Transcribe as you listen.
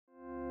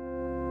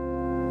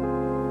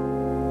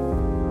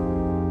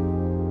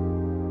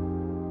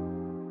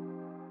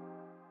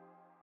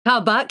Karl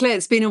Barkley,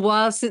 it's been a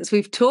while since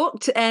we've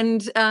talked.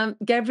 And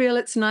Gabrielle,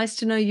 it's nice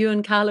to know you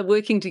and Karl are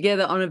working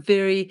together on a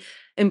very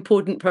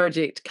important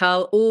project.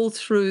 Karl, all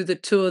through the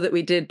tour that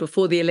we did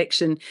before the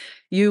election,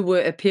 you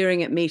were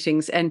appearing at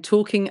meetings and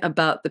talking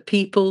about the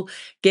people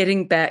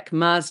getting back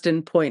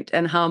Marsden Point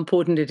and how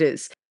important it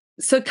is.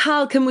 So,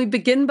 Karl, can we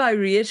begin by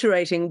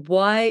reiterating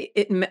why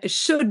it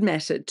should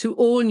matter to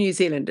all New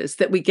Zealanders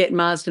that we get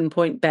Marsden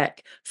Point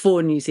back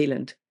for New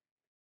Zealand?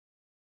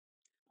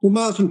 Well,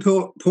 Marsden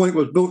Point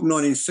was built in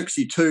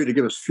 1962 to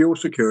give us fuel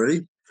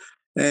security,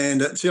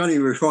 and it's the only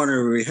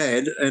refinery we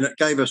had, and it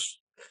gave us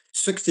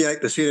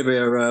 68% of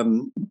our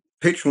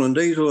petrol and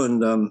diesel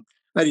and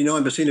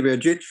 89% of our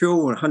jet fuel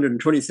and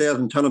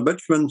 120,000 tonne of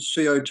bitumen,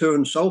 CO2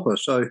 and sulphur.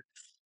 So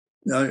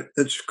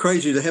it's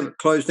crazy to have it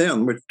closed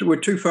down. We're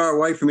too far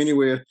away from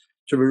anywhere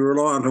to be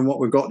reliant on what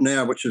we've got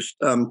now, which is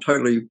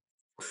totally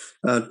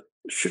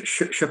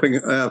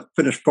shipping our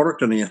finished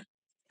product in here.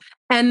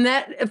 And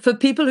that, for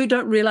people who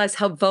don't realise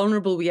how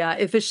vulnerable we are,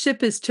 if a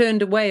ship is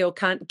turned away or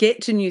can't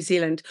get to New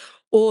Zealand,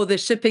 or the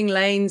shipping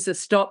lanes are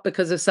stopped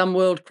because of some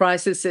world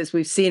crisis, as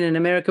we've seen in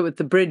America with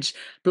the bridge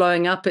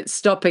blowing up, it's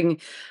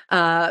stopping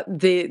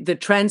the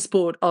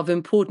transport of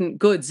important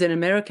goods in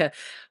America.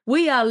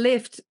 We are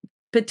left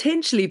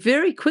potentially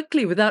very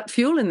quickly without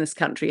fuel in this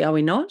country, are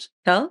we not,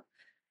 Karl?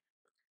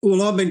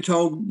 Well, I've been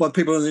told by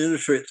people in the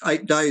industry it's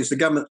 8 days. The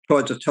government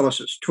tried to tell us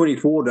it's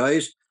 24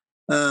 days.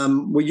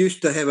 We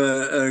used to have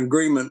an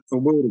agreement, a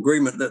world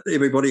agreement, that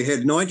everybody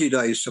had 90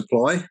 days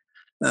supply.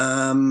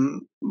 4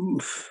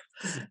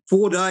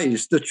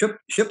 days. The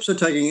ships are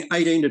taking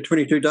 18 to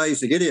 22 days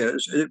to get here.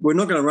 We're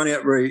not going to run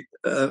out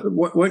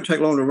won't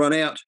take long to run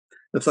out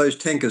if those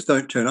tankers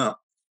don't turn up.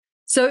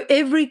 So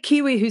every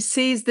Kiwi who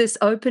sees this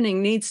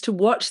opening needs to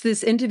watch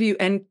this interview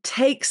and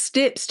take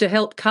steps to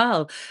help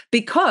Karl.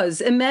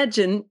 Because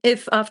imagine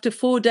if after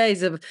 4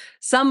 days of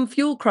some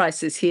fuel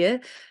crisis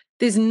here,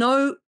 there's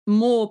no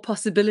more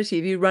possibility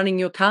of you running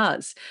your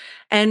cars.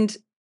 And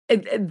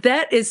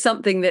that is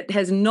something that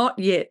has not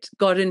yet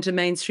got into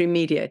mainstream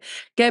media.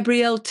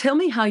 Gabrielle, tell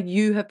me how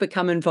you have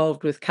become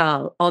involved with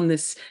Karl on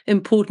this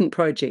important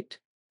project.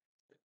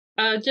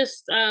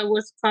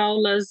 With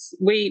Karl, as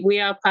we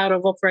are part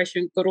of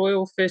Operation Good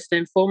Oil first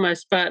and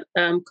foremost, but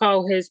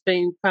Karl has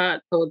been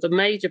part, or the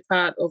major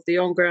part, of the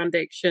on-ground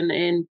action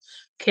and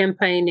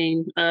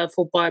campaigning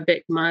for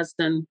Buyback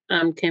Marsden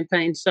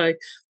campaign. So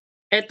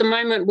at the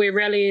moment, we're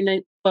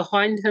rallying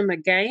behind him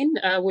again.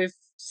 We've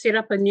set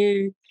up a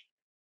new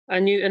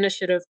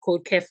initiative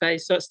called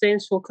C.A.F.E.S. So it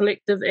stands for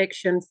Collective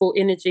Action for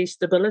Energy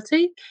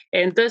Stability.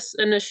 And this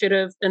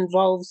initiative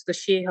involves the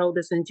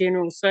shareholders in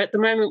general. So at the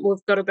moment,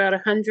 we've got about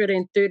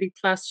 130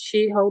 plus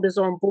shareholders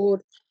on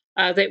board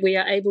that we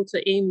are able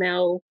to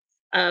email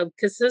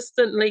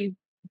consistently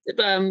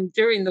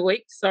during the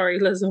week. Sorry,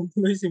 Liz, I'm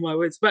losing my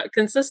words. But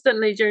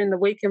consistently during the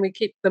week, and we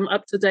keep them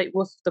up to date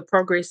with the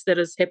progress that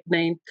is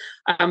happening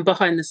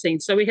behind the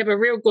scenes. So we have a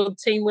real good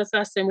team with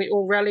us, and we're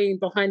all rallying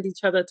behind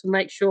each other to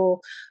make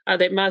sure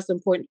that Marsden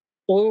Point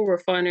oil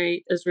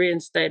refinery is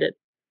reinstated.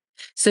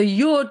 So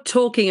you're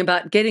talking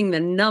about getting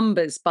the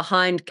numbers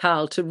behind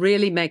Karl to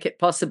really make it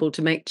possible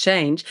to make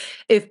change.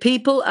 If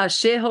people are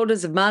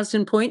shareholders of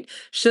Marsden Point,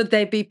 should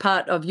they be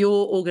part of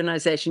your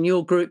organisation,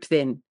 your group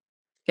then?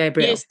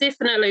 Gabrielle. Yes,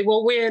 definitely.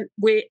 Well, we're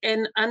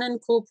an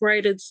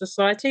unincorporated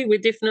society. We're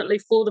definitely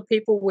for the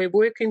people. We're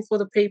working for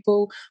the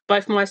people.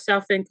 Both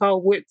myself and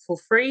Karl work for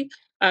free.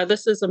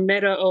 This is a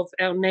matter of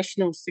our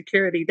national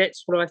security.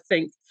 That's what I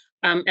think.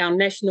 Our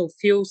national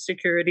fuel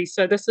security.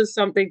 So this is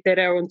something that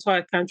our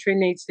entire country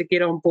needs to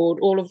get on board.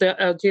 All of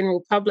our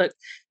general public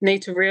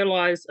need to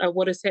realise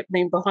what is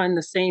happening behind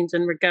the scenes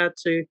in regard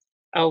to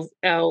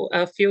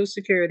our fuel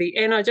security.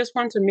 And I just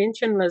want to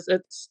mention, Liz,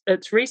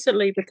 it's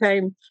recently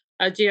became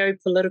a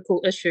geopolitical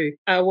issue.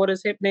 What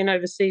is happening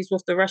overseas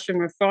with the Russian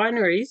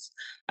refineries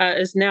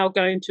is now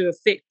going to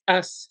affect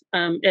us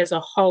as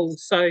a whole.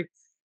 So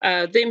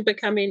them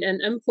becoming an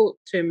import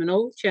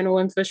terminal, channel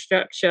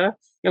infrastructure,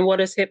 and what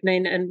is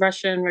happening in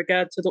Russia in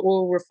regard to the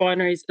oil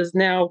refineries is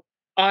now,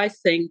 I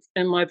think,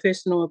 in my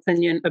personal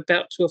opinion,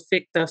 about to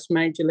affect us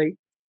majorly.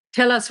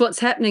 Tell us what's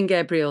happening,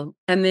 Gabrielle,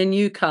 and then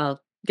you,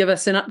 Karl, give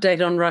us an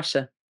update on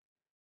Russia.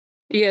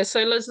 Yeah,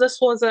 so Liz, this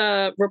was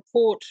a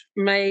report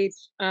made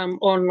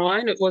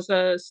online. It was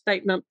a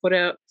statement put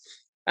out.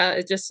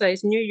 It just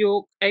says, New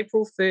York,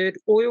 April 3rd,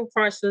 oil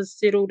prices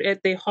settled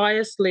at their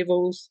highest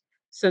levels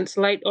since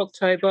late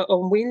October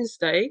on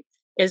Wednesday,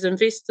 as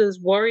investors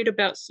worried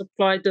about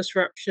supply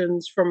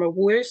disruptions from a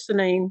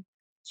worsening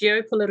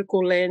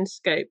geopolitical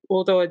landscape,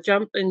 although a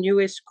jump in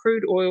US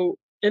crude oil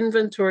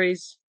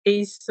inventories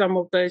eased some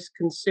of those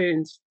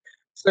concerns.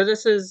 So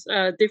this has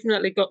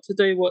definitely got to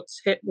do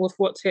with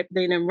what's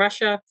happening in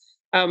Russia.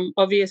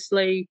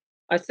 Obviously,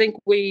 I think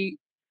we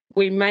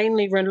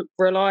mainly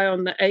rely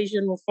on the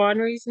Asian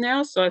refineries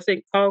now. So I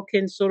think Karl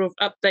can sort of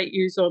update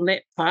you on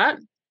that part.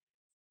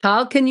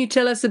 Karl, can you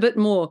tell us a bit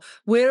more?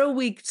 Where are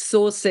we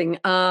sourcing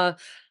our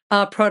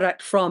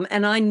product from?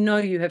 And I know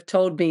you have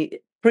told me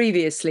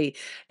previously,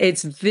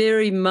 it's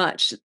very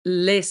much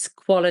less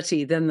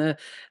quality than the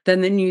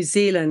New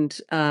Zealand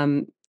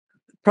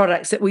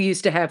products that we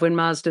used to have when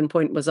Marsden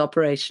Point was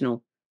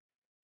operational.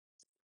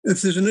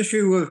 If there's an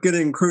issue with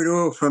getting crude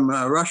oil from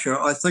Russia,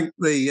 I think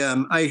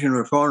the Asian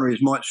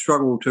refineries might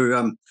struggle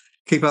to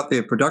keep up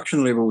their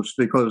production levels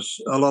because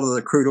a lot of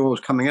the crude oil is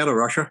coming out of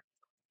Russia.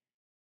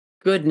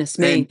 Goodness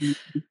me.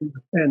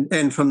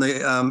 And from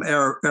the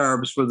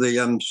Arabs with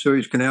the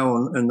Suez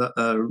Canal and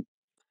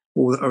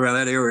all around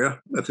that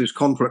area, if there's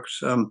conflicts,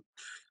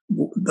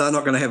 they're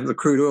not going to have the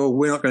crude oil.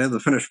 We're not going to have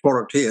the finished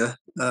product here.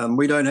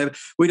 We don't have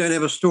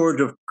a storage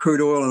of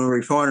crude oil in a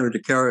refinery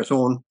to carry us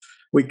on.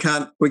 We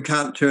can't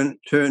turn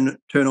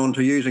on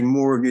to using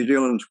more of New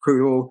Zealand's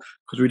crude oil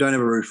because we don't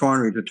have a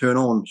refinery to turn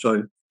on.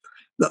 So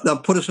they'll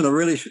put us in a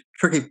really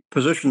tricky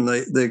position.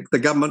 The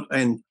government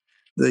and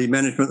the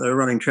management that are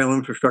running Channel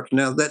Infrastructure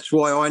now. That's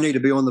why I need to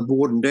be on the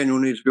board and Daniel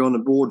needs to be on the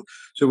board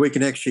so we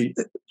can actually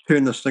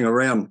turn this thing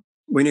around.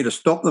 We need to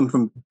stop them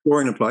from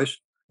destroying the place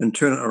and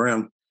turn it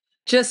around.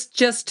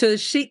 Just to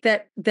sheet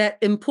that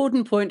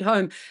important point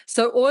home.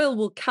 So oil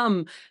will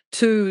come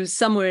to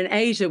somewhere in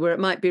Asia where it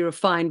might be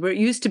refined, where it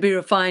used to be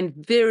refined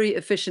very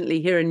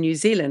efficiently here in New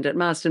Zealand at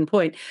Marsden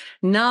Point.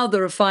 Now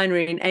the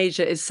refinery in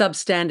Asia is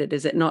substandard,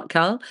 is it not,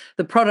 Karl?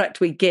 The product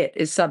we get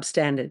is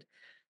substandard.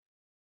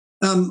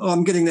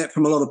 I'm getting that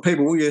from a lot of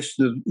people. Yes,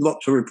 there's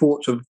lots of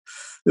reports of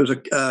there was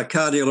a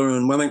car dealer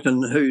in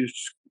Wellington who's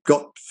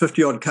got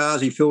 50-odd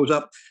cars he fills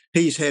up.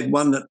 He's had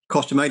one that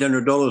cost him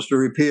 $800 to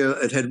repair.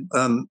 It had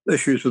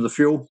issues with the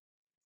fuel.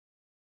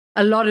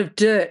 A lot of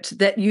dirt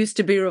that used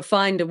to be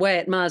refined away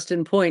at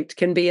Marsden Point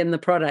can be in the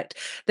product.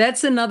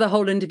 That's another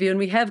whole interview, and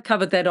we have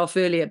covered that off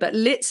earlier, but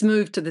let's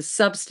move to the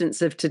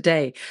substance of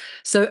today.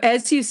 So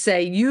as you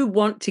say, you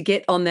want to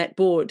get on that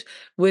board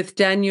with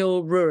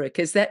Daniel Rurik,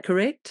 is that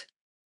correct?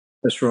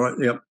 That's right,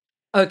 yep.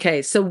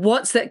 Okay, so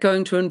what's that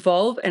going to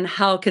involve and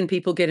how can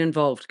people get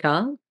involved,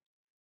 Karl?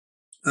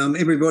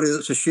 Everybody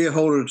that's a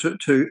shareholder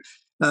to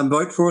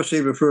vote for us,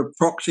 either for a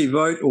proxy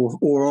vote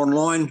or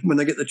online when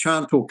they get the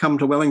chance, will come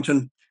to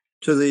Wellington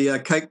to the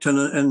Cape Town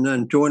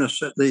and join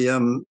us at the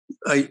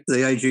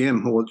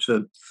AGM, or it's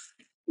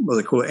what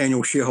they call it,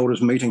 Annual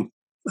Shareholders Meeting,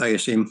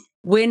 ASM.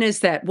 When is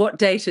that? What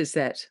date is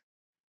that?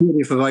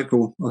 30th of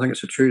April. I think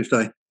it's a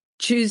Tuesday.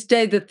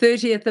 Tuesday, the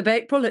 30th of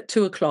April at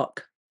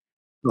 2:00.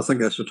 I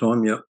think that's the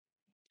time, yeah.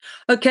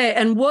 Okay,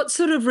 and what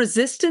sort of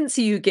resistance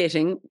are you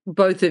getting,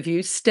 both of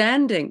you,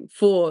 standing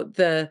for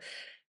the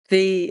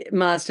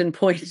Marsden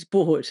Point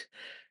board?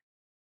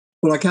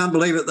 Well, I can't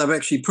believe it. They've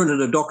actually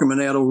printed a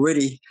document out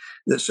already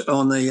that's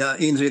on the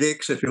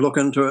NZX, if you look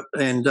into it,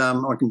 and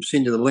I can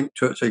send you the link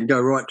to it so you can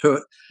go right to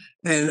it.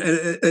 And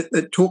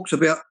it talks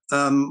about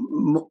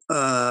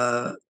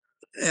our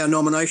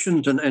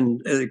nominations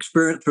and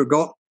experience we've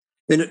got.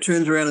 Then it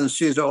turns around and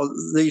says, oh,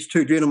 these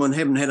two gentlemen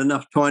haven't had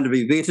enough time to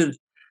be vetted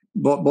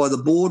by the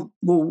board.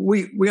 Well,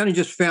 we only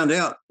just found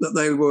out that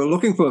they were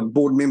looking for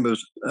board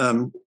members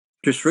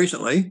just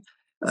recently.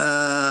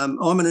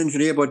 I'm an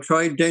engineer by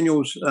trade.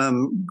 Daniel's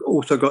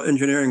also got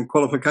engineering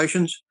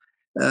qualifications.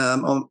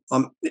 I'm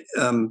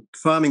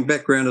farming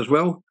background as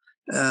well.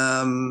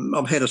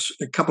 I've had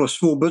a couple of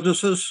small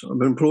businesses.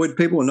 I've employed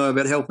people and know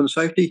about health and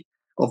safety.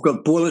 I've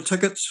got boiler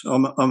tickets.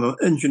 I'm an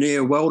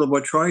engineer welder by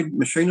trade,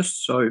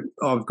 machinist, so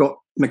I've got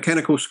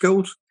mechanical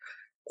skills.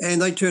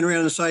 And they turn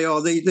around and say,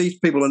 oh, these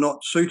people are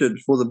not suited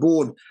for the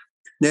board.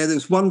 Now,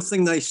 there's one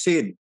thing they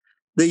said.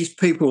 These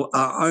people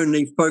are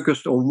only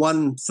focused on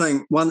one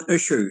thing, one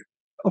issue.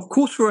 Of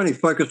course, we're only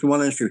focused on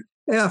one issue.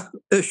 Our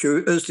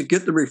issue is to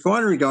get the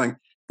refinery going.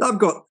 They've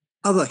got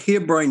other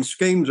harebrained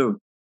schemes of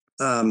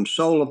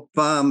solar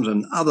farms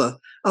and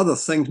other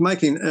things,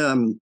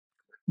 making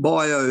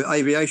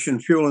bio-aviation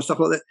fuel and stuff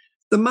like that.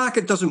 The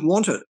market doesn't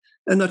want it.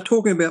 And they're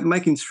talking about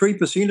making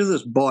 3% of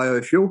this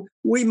biofuel.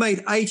 We made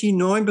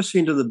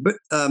 89% of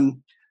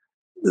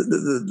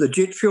the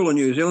jet fuel in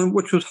New Zealand,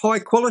 which was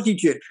high-quality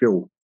jet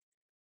fuel.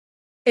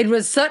 It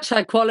was such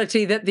high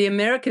quality that the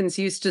Americans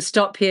used to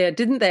stop here,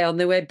 didn't they, on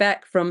their way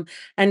back from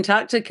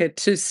Antarctica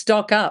to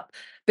stock up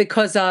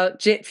because our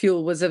jet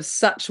fuel was of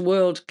such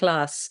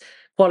world-class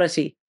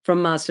quality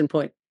from Marsden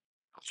Point.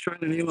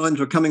 Australian Airlines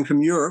were coming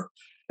from Europe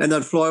and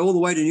they'd fly all the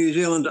way to New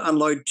Zealand to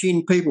unload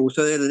 10 people,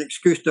 so they had an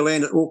excuse to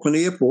land at Auckland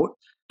Airport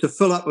to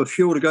fill up with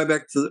fuel to go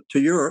back to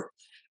Europe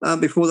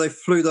before they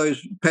flew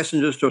those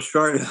passengers to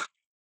Australia.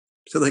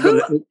 So they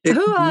who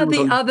are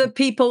the other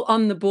people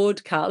on the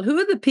board, Karl? Who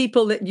are the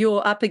people that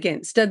you're up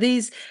against? Are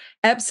these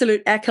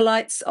absolute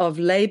acolytes of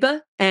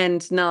Labour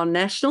and now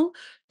National?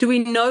 Do we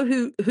know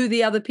who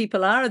the other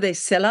people are? Are they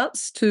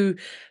sellouts to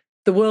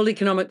the World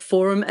Economic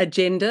Forum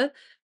agenda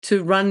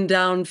to run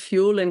down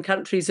fuel in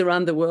countries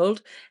around the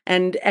world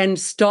and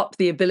stop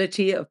the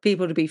ability of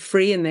people to be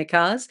free in their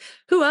cars?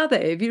 Who are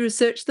they? Have you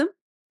researched them?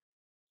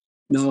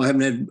 No, I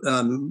haven't had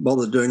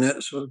bothered doing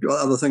that. So I've got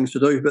other things to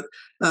do. But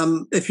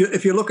if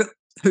you look at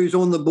who's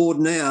on the board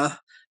now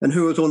and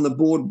who was on the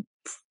board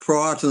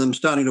prior to them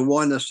starting to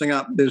wind this thing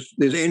up, there's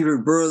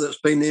Andrew Brewer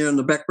that's been there in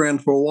the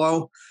background for a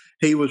while.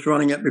 He was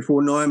running it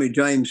before Naomi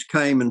James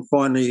came and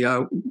finally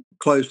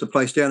closed the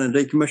place down and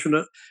decommissioned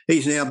it.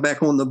 He's now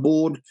back on the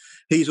board.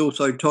 He's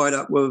also tied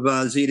up with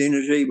Z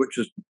Energy, which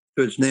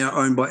is now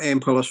owned by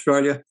Ampol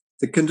Australia.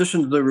 The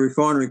condition of the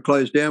refinery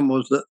closed down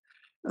was that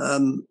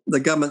the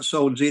government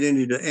sold Z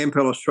Energy to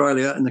Ampol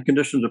Australia, and the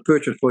conditions of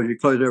purchase was you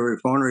close our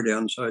refinery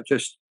down. So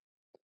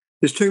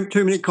there's too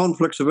many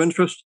conflicts of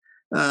interest.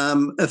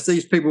 If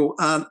these people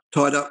aren't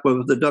tied up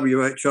with the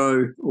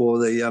WHO or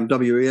the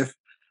WEF,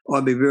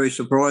 I'd be very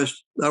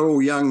surprised. They're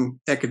all young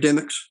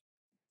academics.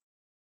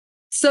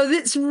 So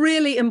it's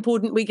really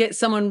important we get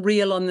someone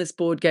real on this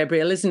board,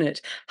 Gabrielle, isn't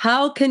it?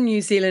 How can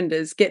New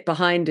Zealanders get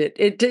behind it?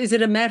 Is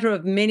it a matter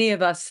of many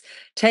of us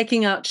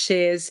taking out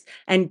shares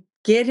and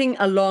getting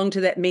along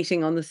to that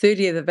meeting on the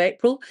 30th of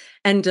April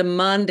and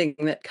demanding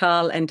that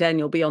Karl and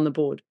Daniel be on the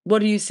board? What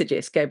do you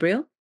suggest,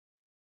 Gabrielle?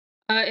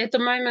 At the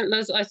moment,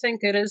 Liz, I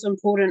think it is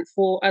important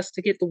for us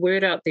to get the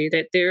word out there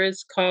that there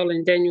is Karl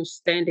and Daniel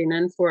standing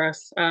in for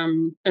us.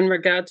 In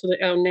regard to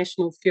our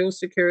national fuel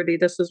security,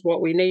 this is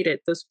what we need at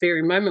this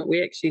very moment.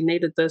 We actually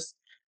needed this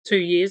 2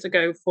 years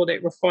ago for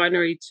that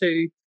refinery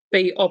to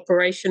be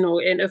operational.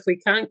 And if we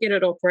can't get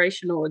it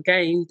operational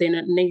again, then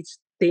there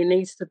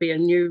needs to be a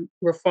new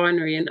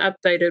refinery, an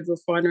updated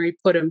refinery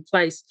put in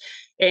place.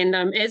 And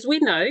as we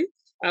know,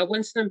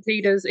 Winston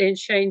Peters and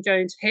Shane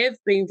Jones have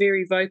been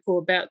very vocal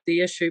about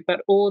the issue,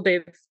 but all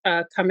they've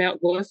come out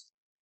with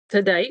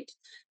to date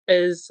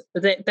is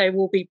that they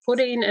will be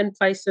putting in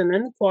place an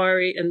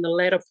inquiry in the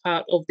latter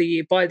part of the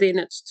year. By then,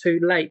 it's too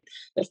late.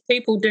 If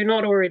people do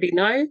not already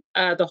know,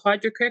 the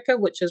hydrocracker,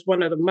 which is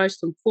one of the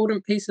most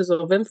important pieces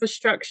of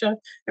infrastructure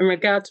in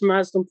regard to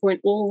Marsden Point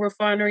oil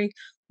refinery,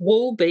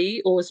 will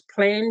be or is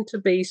planned to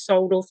be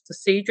sold off to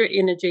Cedra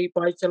Energy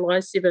by July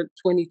 7th,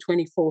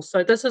 2024.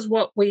 So this is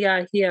what we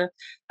are here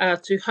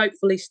to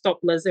hopefully stop,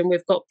 Liz, and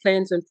we've got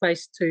plans in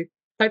place to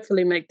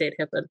hopefully make that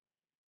happen.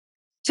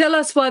 Tell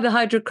us why the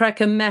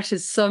hydrocracker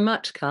matters so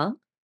much, Karl.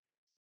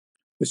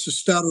 It's the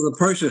start of the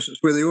process. It's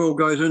where the oil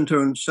goes into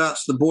and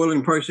starts the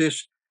boiling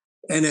process.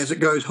 And as it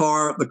goes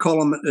higher up the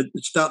column,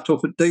 it starts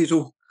off at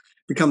diesel,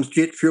 becomes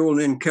jet fuel, and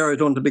then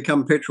carries on to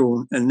become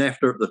petrol and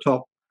naphtha at the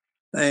top.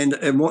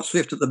 And what's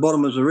left at the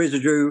bottom is a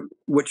residue,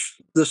 which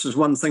this is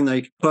one thing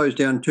they closed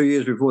down 2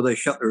 years before they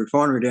shut the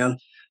refinery down,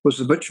 was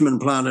the bitumen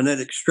plant, and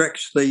it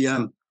extracts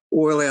the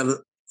oil out of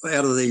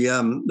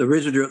the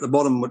residue at the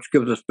bottom, which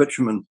gives us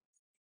bitumen.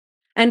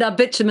 And our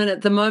bitumen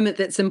at the moment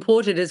that's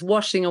imported is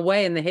washing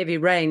away in the heavy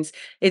rains.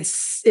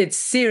 It's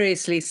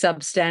seriously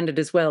substandard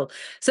as well.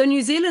 So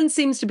New Zealand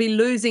seems to be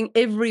losing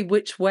every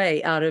which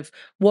way out of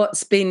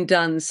what's been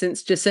done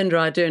since Jacinda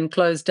Ardern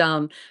closed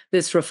down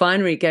this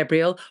refinery,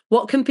 Gabrielle.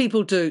 What can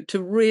people do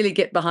to really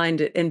get behind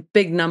it in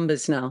big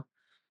numbers now?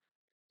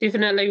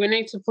 Definitely, we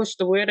need to push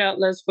the word out,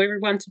 Liz, for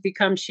everyone to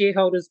become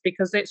shareholders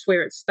because that's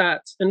where it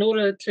starts. In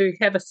order to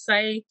have a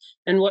say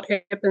in what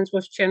happens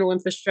with Channel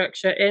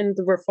Infrastructure and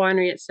the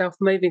refinery itself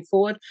moving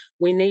forward,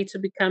 we need to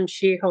become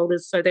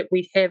shareholders so that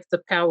we have the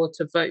power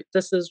to vote.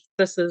 This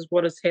is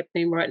what is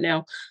happening right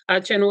now.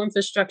 Channel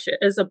Infrastructure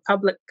is a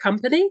public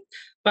company,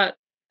 but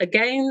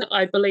again,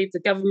 I believe the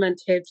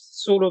government have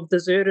sort of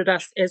deserted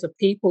us as a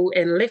people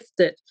and left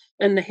it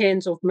in the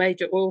hands of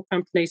major oil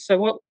companies. So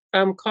what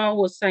Karl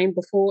was saying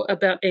before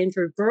about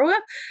Andrew Brewer.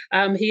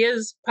 He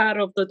is part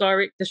of the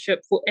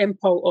directorship for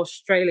Ampol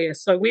Australia.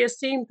 So we are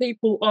seeing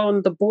people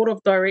on the board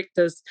of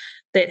directors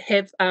that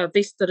have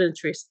vested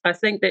interest. I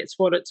think that's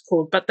what it's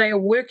called. But they are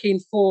working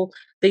for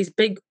these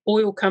big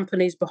oil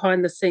companies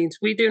behind the scenes.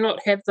 We do not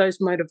have those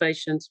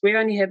motivations. We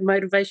only have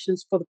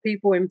motivations for the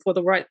people and for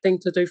the right thing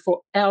to do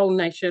for our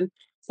nation,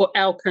 for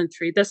our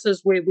country. This is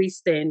where we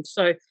stand.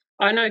 So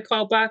I know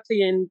Karl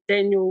Barkley and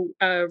Daniel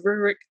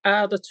Rurik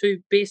are the two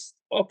best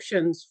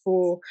options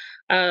for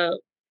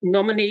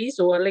nominees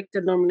or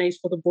elected nominees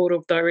for the Board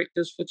of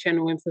Directors for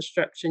Channel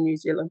Infrastructure New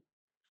Zealand.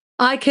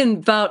 I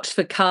can vouch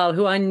for Karl,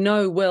 who I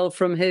know well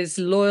from his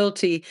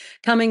loyalty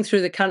coming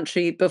through the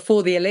country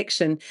before the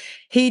election.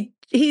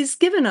 He's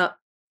given up.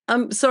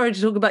 I'm sorry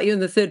to talk about you in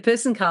the third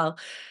person, Karl,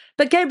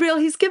 but Gabrielle,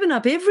 he's given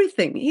up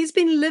everything. He's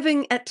been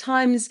living at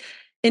times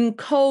in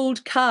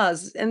cold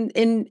cars and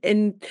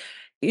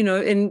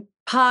in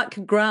park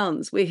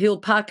grounds where he'll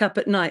park up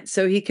at night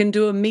so he can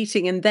do a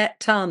meeting in that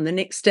town the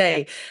next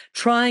day,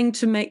 trying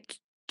to make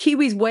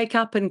Kiwis wake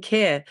up and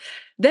care.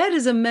 That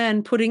is a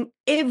man putting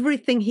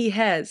everything he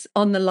has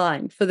on the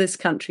line for this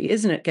country,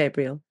 isn't it,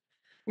 Gabrielle?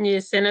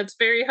 Yes, and it's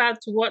very hard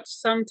to watch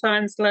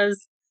sometimes,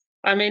 Liz.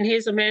 I mean,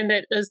 here's a man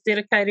that is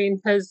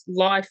dedicating his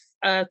life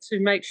to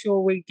make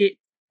sure we get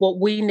what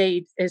we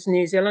need as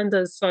New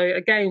Zealanders. So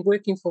again,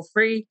 working for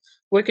free,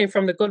 working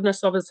from the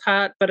goodness of his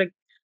heart, but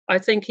I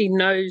think he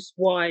knows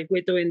why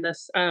we're doing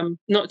this,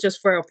 not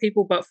just for our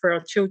people, but for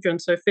our children.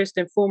 So first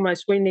and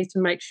foremost, we need to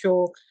make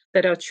sure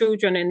that our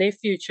children and their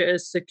future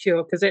is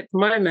secure, because at the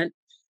moment,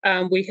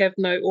 we have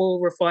no oil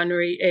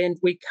refinery and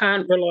we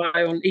can't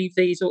rely on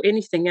EVs or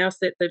anything else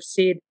that they've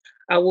said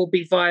will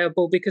be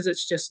viable, because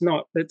it's just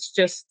not. It's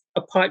just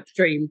a pipe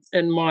dream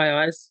in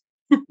my eyes.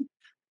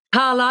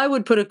 Carl, I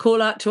would put a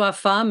call out to our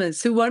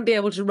farmers who won't be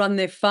able to run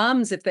their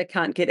farms if they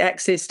can't get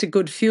access to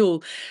good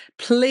fuel.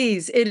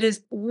 Please, it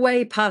is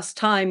way past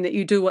time that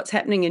you do what's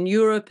happening in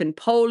Europe, in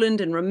Poland,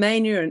 in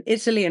Romania, in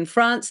Italy, in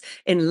France,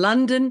 in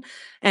London.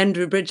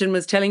 Andrew Bridgen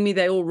was telling me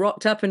they all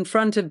rocked up in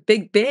front of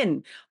Big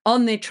Ben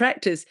on their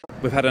tractors.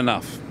 We've had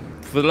enough.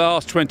 For the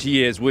last 20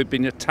 years, we've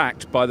been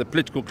attacked by the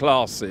political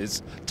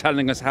classes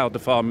telling us how to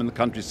farm in the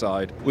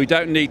countryside. We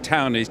don't need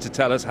townies to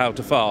tell us how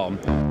to farm.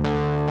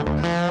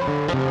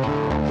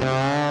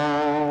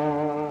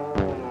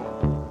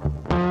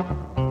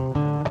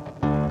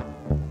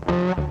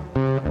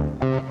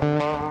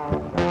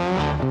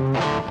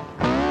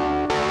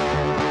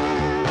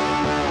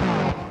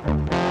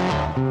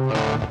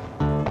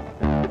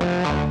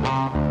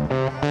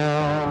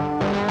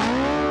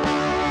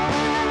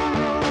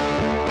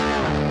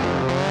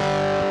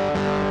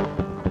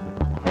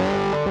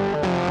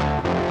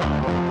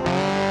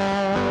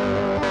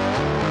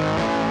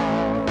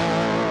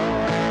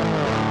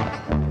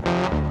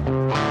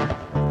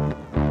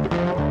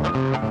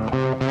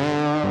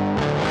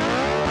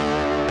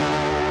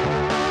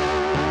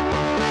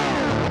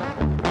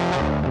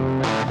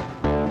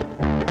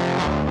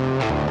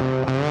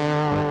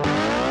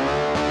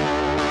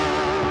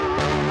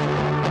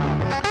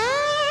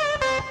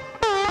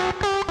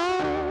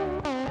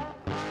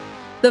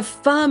 The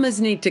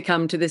farmers need to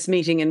come to this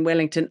meeting in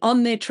Wellington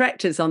on their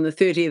tractors on the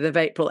 30th of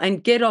April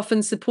and get off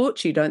and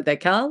support you, don't they,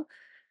 Carl?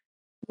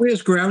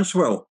 Where's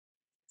Groundswell?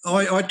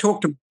 I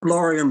talk to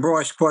Laurie and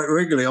Bryce quite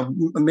regularly.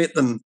 I've met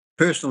them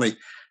personally,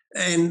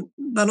 and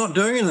they're not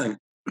doing anything.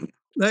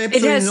 They're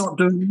absolutely not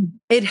doing anything.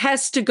 It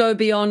has to go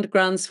beyond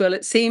Groundswell.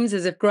 It seems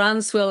as if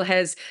Groundswell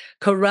has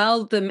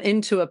corralled them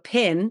into a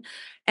pen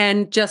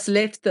and just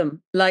left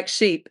them like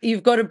sheep.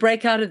 You've got to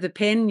break out of the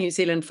pen, New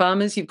Zealand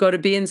farmers. You've got to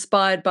be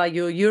inspired by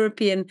your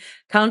European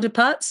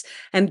counterparts.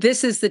 And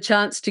this is the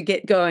chance to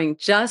get going.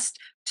 Just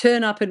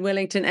turn up in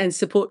Wellington and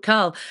support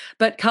Carl.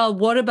 But Carl,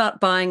 what about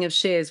buying of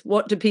shares?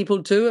 What do people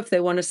do if they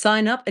want to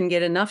sign up and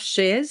get enough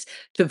shares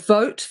to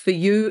vote for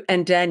you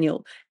and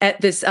Daniel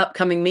at this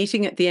upcoming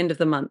meeting at the end of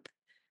the month?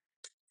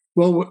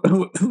 Well,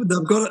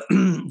 they've got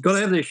to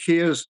have their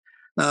shares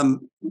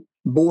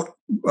bought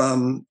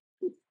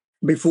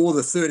before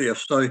the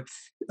 30th.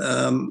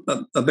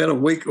 So about a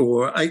week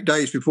or 8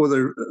 days before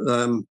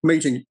the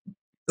meeting,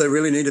 they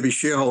really need to be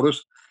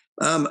shareholders.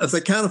 If they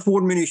can't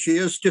afford many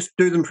shares, just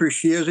do them through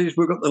Sharesies.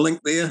 We've got the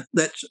link there.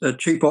 That's a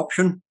cheap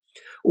option.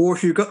 Or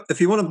if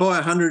you want to buy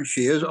 100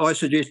 shares, I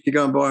suggest you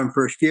go and buy them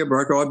for a share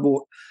broker. I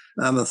bought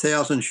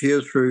 1,000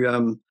 shares through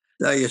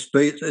the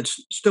ASB.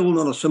 It's still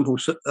not a simple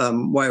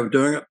way of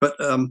doing it, but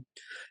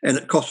and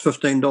it costs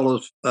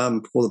 $15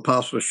 for the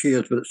parcel of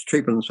shares, but it's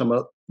cheaper than some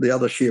of the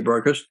other share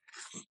brokers.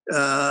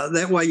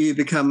 That way you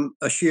become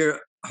a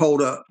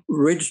shareholder,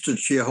 registered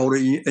shareholder,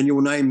 and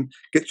your name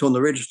gets on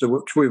the register,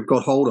 which we've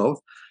got hold of.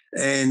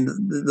 And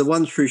the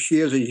ones through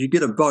shares, you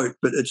get a vote,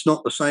 but it's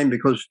not the same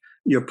because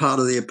you're part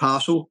of their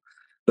parcel.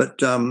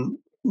 But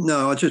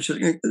no,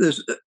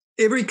 there's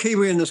every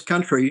Kiwi in this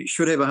country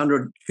should have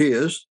 100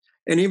 shares,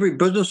 and every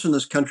business in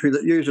this country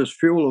that uses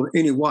fuel in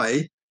any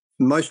way,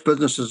 most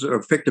businesses are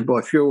affected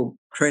by fuel,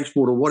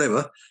 transport or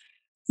whatever,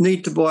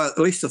 need to buy at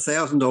least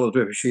 $1,000 worth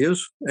of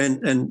shares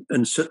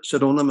and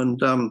sit on them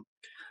and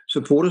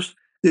support us.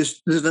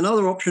 There's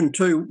another option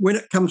too when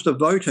it comes to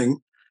voting.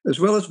 As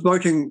well as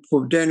voting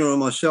for Daniel and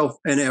myself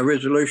and our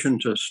resolution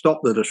to stop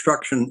the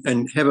destruction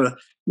and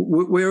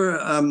we're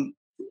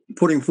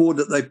putting forward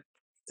that they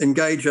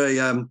engage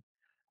a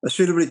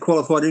suitably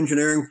qualified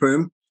engineering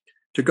firm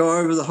to go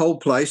over the whole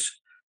place,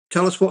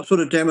 tell us what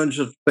sort of damage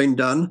has been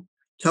done,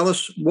 tell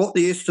us what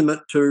the estimate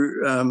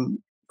to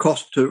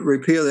cost to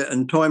repair that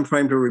and time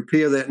frame to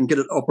repair that and get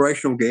it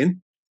operational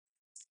again.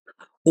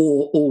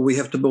 Or we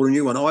have to build a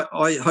new one.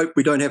 I hope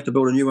we don't have to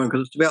build a new one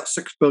because it's about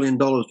 $6 billion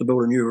to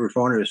build a new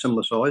refinery of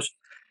similar size.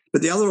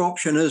 But the other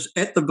option is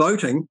at the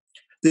voting,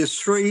 there's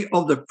 3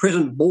 of the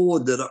present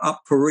board that are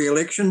up for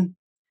re-election.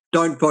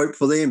 Don't vote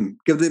for them.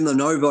 Give them the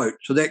no vote.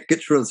 So that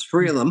gets rid of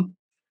 3 of them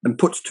and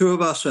puts 2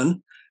 of us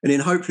in. And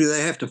then hopefully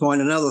they have to find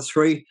another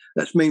 3.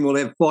 That's mean we'll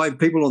have 5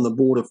 people on the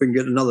board if we can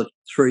get another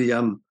 3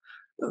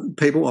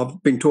 people.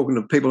 I've been talking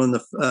to people in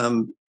the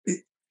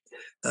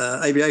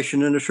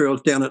aviation industry. I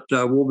was down at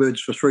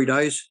Warbirds for 3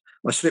 days.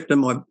 I slept in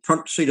my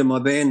front seat of my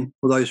van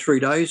for those 3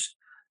 days.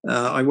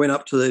 I went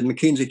up to the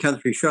Mackenzie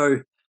Country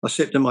Show. I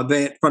slept in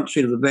my front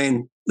seat of the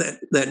van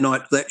that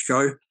night for that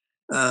show.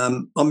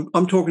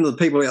 I'm talking to the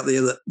people out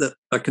there that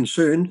are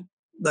concerned.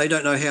 They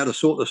don't know how to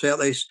sort this out.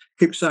 They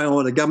keep saying,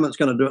 oh, the government's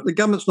going to do it. The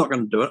government's not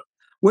going to do it.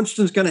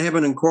 Winston's going to have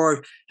an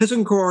inquiry. His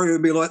inquiry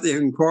would be like the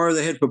inquiry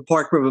they had for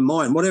Pike River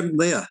Mine. What happened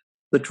there?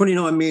 The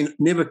 29 men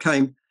never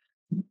came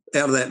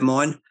out of that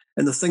mine.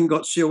 And the thing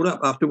got sealed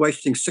up after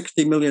wasting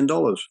 $60 million.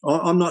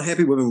 I'm not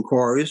happy with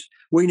inquiries.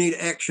 We need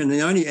action.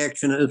 The only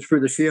action is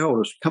through the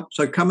shareholders.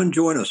 So come and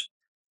join us.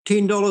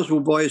 $10 will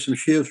buy you some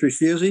shares through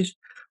Sharesies.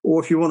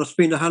 Or if you want to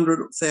spend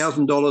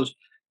 $100,000,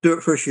 do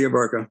it for a share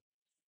broker.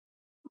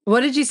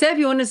 What did you say? If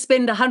you want to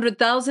spend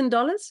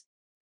 $100,000?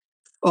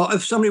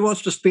 if somebody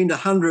wants to spend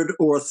 $100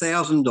 or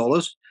 $1,000,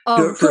 do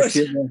Oh, it for a good.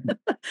 share.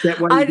 That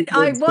way you get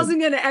I registered.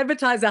 wasn't going to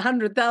advertise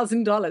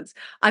 $100,000.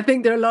 I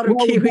think there are a lot of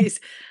Well, Kiwis.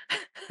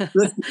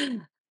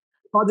 The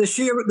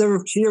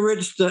share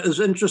register is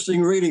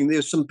interesting reading.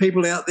 There's some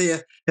people out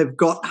there have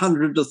got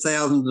hundreds of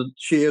thousands of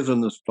shares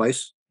in this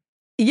place.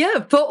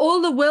 Yeah, for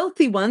all the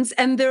wealthy ones,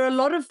 and there are a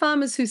lot of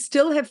farmers who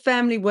still have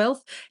family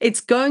wealth.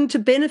 It's going to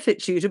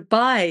benefit you to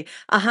buy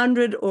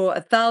 $100 or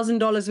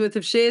 $1,000 worth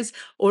of shares,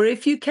 or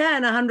if you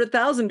can,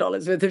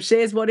 $100,000 worth of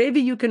shares, whatever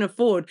you can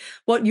afford.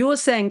 What you're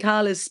saying,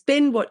 Karl, is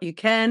spend what you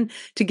can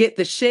to get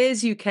the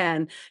shares you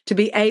can to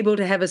be able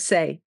to have a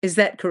say. Is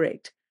that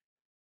correct?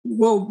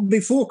 Well,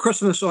 before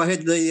Christmas, I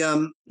had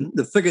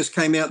the figures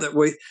came out that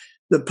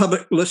the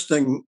public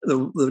listing,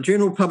 the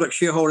general public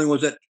shareholding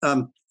was at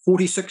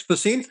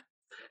 46%.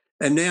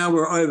 And now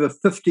we're over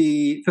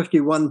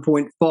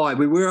 51.5.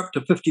 We were up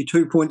to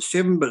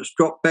 52.7, but it's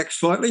dropped back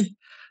slightly.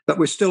 But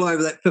we're still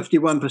over that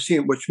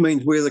 51%, which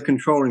means we're the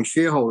controlling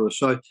shareholders.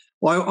 So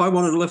I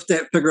wanted to lift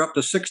that figure up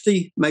to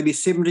 60, maybe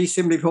 70,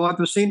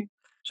 75%.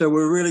 So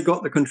we've really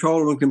got the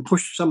control and can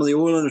push some of the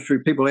oil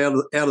industry people out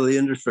of the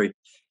industry.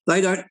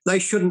 They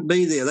shouldn't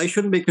be there. They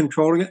shouldn't be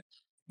controlling it.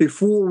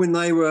 Before, when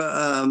they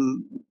were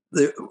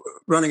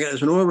running it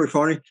as an oil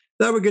refinery,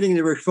 they were getting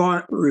the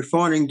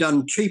refining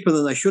done cheaper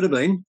than they should have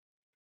been.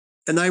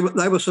 And they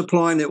were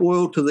supplying the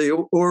oil to the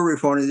oil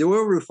refinery. The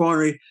oil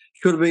refinery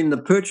should have been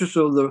the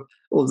purchaser of the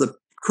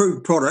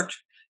crude product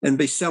and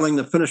be selling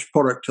the finished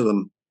product to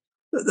them.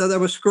 They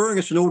were screwing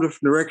us in all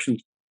different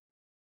directions.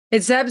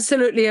 It's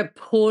absolutely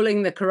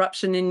appalling, the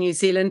corruption in New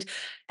Zealand.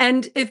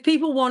 And if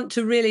people want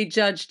to really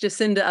judge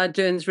Jacinda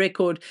Ardern's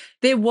record,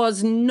 there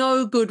was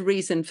no good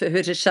reason for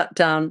her to shut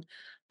down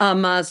our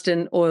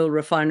Marsden oil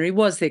refinery,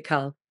 was there,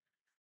 Karl?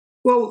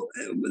 Well,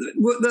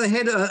 they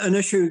had an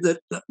issue that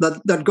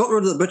they'd got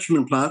rid of the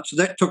bitumen plant, so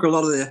that took a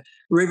lot of their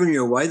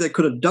revenue away. They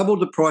could have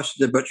doubled the price of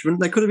their bitumen.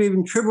 They could have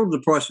even tripled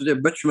the price of their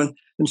bitumen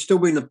and still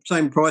been the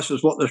same price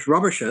as what this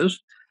rubbish is.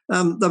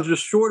 They've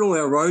destroyed all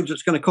our roads.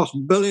 It's going to cost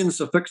billions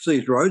to fix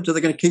these roads. Are they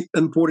going to keep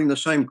importing the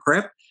same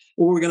crap,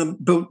 or are we going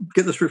to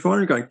get this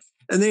refinery going?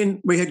 And then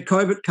we had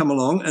COVID come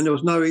along, and there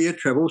was no air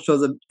travel, so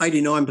the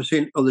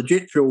 89% of the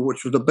jet fuel,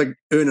 which was a big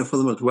earner for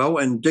them as well,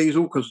 and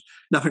diesel, because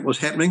nothing was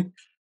happening,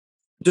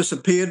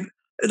 disappeared.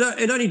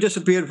 It only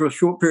disappeared for a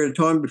short period of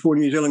time before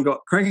New Zealand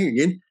got cranking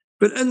again.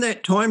 But in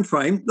that time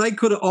frame, they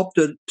could have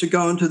opted to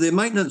go into their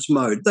maintenance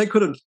mode. They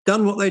could have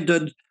done what they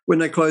did when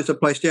they closed the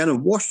place down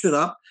and washed it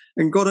up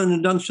and got in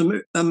and done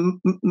some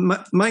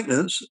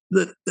maintenance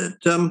that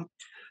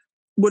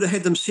would have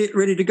had them set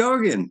ready to go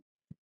again.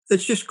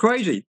 It's just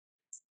crazy.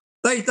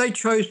 They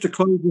chose to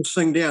close this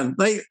thing down.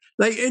 They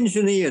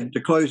engineered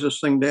to close this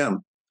thing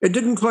down. It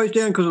didn't close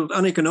down because it was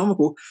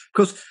uneconomical,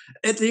 because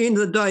at the end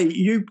of the day,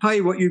 you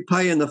pay what you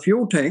pay in the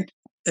fuel tank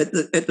at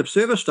the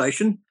service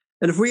station.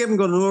 And if we haven't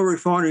got an oil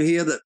refinery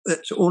here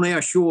that's on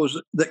our shores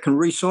that can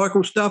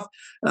recycle stuff,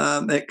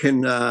 that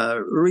can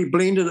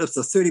reblend it if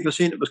the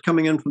 30% that was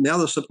coming in from the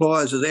other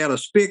suppliers is out of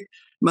spec,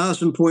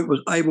 Marsden Point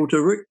was able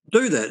to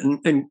do that.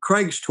 And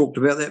Craig's talked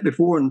about that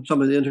before in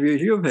some of the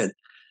interviews you've had.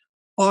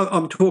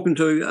 I'm talking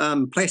to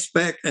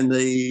Plasback and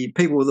the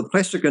people with the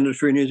plastic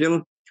industry in New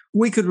Zealand.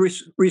 We could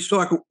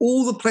recycle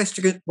all the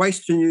plastic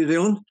waste in New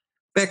Zealand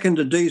back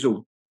into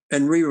diesel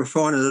and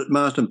re-refine it at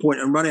Marsden Point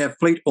and run our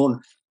fleet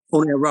on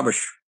our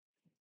rubbish.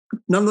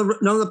 None of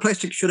the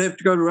plastic should have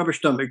to go to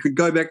rubbish dump. It could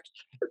go back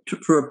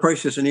for a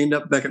process and end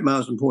up back at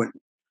Marsden Point.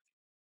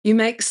 You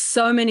make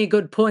so many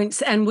good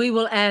points, and we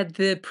will add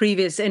the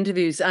previous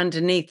interviews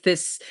underneath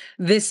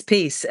this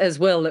piece as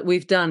well that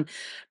we've done.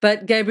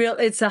 But Gabrielle,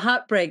 it's a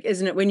heartbreak,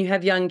 isn't it, when you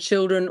have young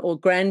children or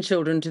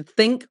grandchildren to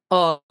think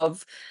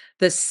of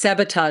the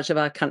sabotage of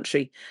our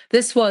country.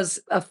 This was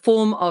a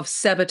form of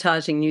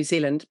sabotaging New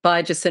Zealand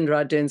by Jacinda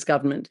Ardern's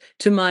government,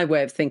 to my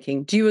way of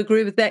thinking. Do you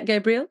agree with that,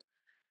 Gabrielle?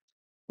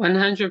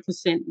 100%,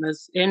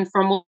 Ms. And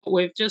from what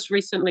we've just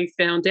recently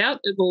found out,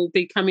 it will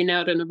be coming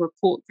out in a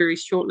report very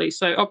shortly.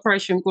 So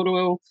Operation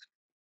Goodwill,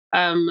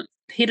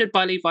 headed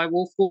by Levi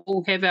Wolf,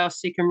 will have our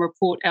second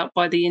report out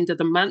by the end of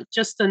the month,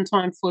 just in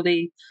time for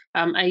the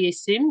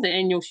ASM, the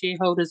annual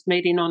shareholders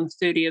meeting on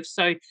the 30th.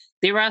 So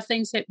there are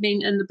things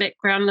happening in the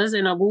background, Liz,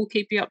 and I will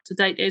keep you up to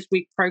date as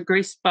we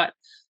progress, but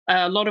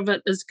a lot of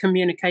it is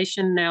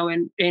communication now,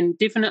 and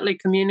definitely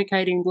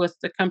communicating with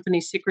the company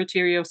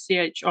secretary of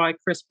CHI,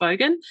 Chris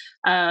Bogan.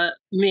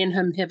 Me and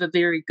him have a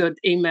very good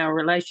email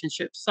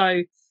relationship.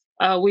 So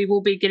we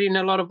will be getting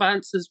a lot of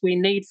answers we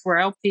need for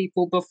our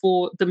people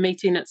before the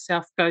meeting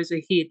itself goes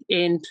ahead.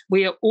 And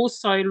we are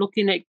also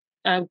looking at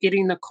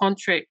getting the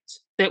contract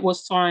that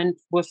was signed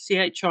with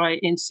CHI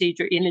and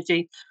Cedra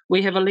Energy.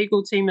 We have a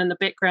legal team in the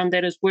background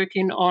that is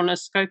working on a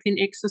scoping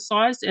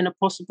exercise and a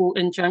possible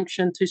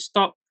injunction to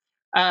stop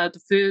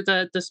the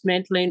further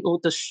dismantling or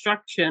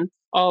destruction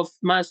of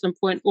Marsden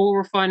Point Oil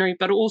Refinery,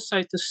 but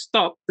also to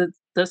stop the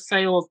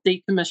sale of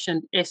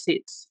decommissioned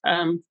assets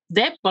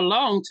that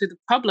belong to the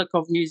public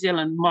of New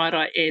Zealand, might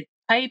I add,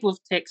 paid with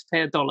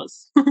taxpayer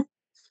dollars.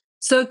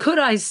 So could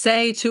I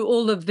say to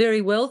all the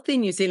very wealthy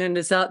New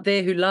Zealanders out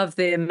there who love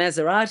their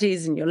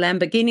Maseratis and your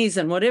Lamborghinis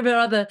and whatever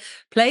other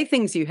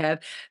playthings you have,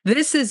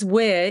 this is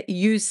where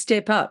you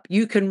step up.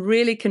 You can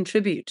really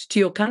contribute to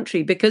your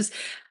country, because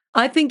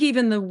I think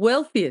even the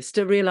wealthiest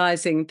are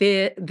realizing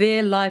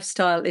their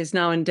lifestyle is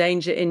now in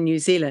danger in New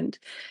Zealand.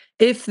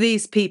 If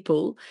these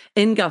people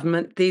in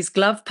government, these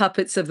glove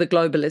puppets of the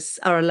globalists,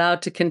 are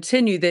allowed to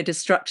continue their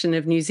destruction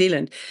of New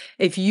Zealand,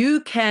 if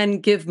you can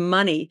give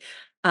money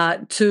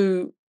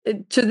to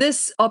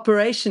this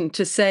operation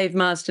to save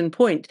Marsden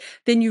Point,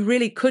 then you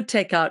really could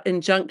take out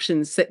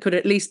injunctions that could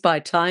at least buy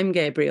time,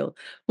 Gabrielle.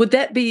 Would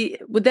that be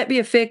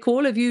a fair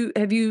call? Have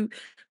you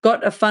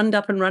got a fund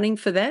up and running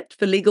for that,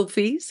 for legal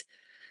fees?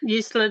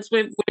 Yes, Liz,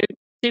 we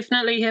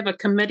definitely have a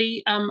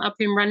committee up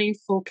and running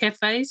for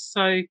cafes.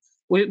 So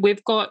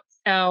we've got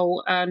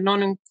our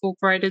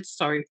unincorporated,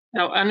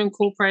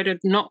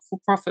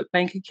 not-for-profit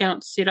bank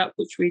account set up,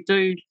 which we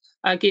do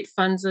get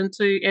funds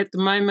into. At the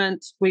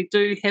moment, we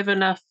do have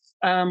enough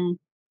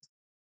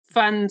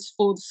funds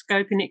for the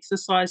scoping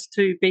exercise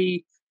to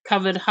be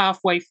covered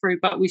halfway through,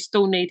 but we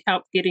still need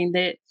help getting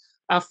that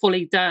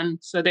fully done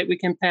so that we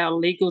can pay our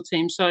legal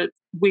team. So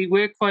we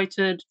were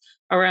quoted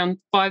around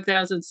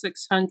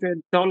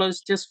 $5,600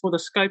 just for the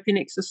scoping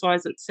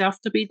exercise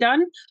itself to be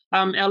done.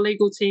 Our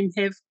legal team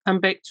have come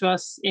back to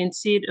us and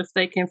said if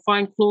they can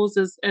find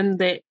clauses in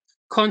that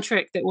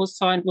contract that was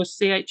signed with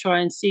CHI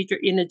and Cedric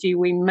Energy,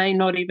 we may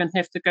not even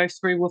have to go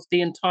through with the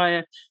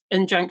entire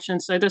injunction.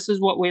 So this is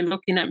what we're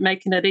looking at,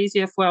 making it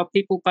easier for our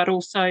people, but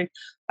also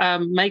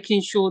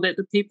making sure that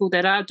the people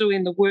that are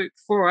doing the work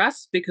for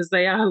us, because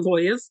they are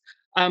lawyers,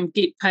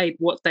 get paid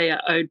what they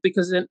are owed,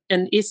 because in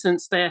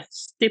essence, they're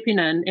stepping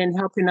in and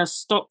helping us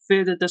stop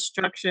further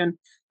destruction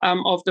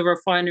of the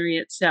refinery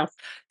itself.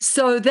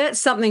 So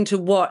that's something to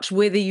watch,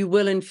 whether you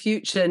will in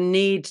future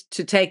need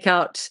to take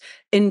out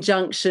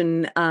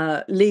injunction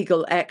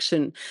legal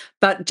action.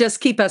 But just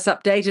keep us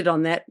updated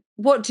on that.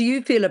 What do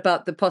you feel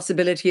about the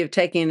possibility of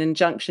taking an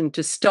injunction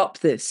to stop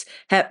this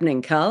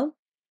happening, Karl?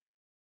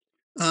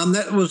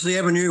 That was the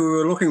avenue we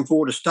were looking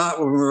for to start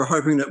with. We were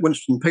hoping that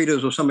Winston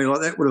Peters or somebody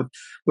like that would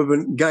have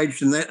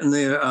engaged in that in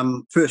their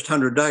first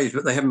 100 days,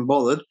 but they haven't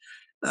bothered.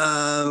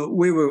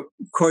 We were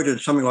quoted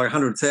something like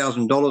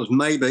 $100,000,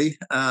 maybe.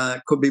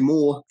 Could be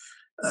more.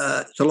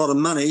 It's a lot of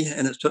money,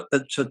 and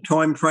it's a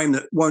time frame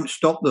that won't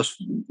stop this.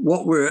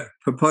 What we're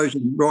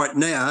proposing right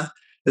now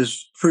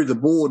is through the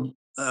board.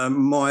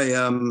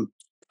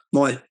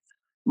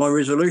 My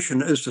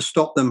resolution is to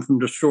stop them from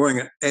destroying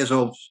it as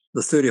of the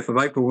 30th of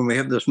April when we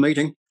have this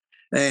meeting.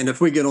 And if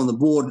we get on the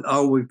board,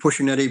 I'll be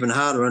pushing that even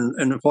harder.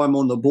 And if I'm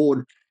on the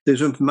board,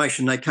 there's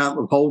information they can't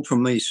withhold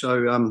from me.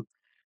 So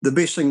the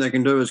best thing they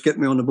can do is get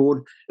me on the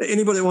board.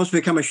 Anybody that wants to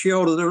become a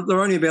shareholder,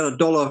 they're only about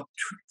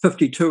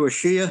 $1.52 a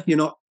share. You're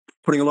not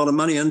putting a lot of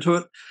money into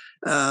it.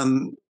 But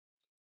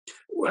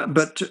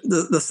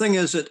the thing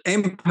is that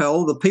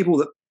Ampel, the people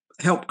that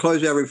helped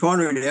close our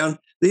refinery down,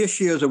 their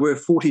shares are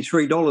worth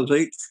 $43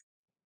 each.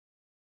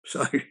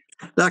 So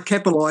they're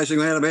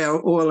capitalising out of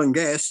our oil and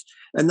gas,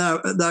 and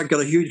they've got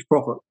a huge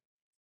profit.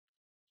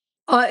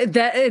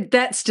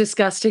 That's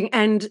disgusting.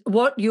 And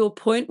what your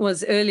point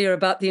was earlier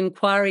about the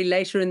inquiry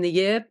later in the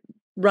year,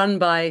 run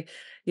by,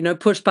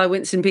 pushed by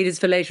Winston Peters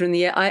for later in the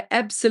year, I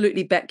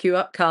absolutely back you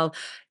up, Karl.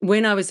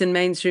 When I was in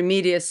mainstream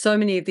media, so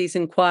many of these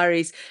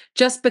inquiries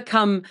just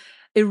become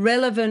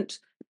irrelevant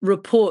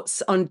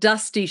reports on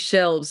dusty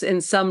shelves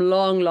in some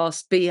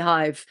long-lost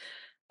beehive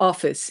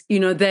office.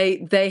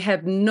 They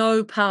have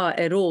no power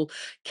at all.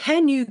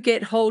 Can you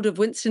get hold of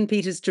Winston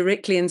Peters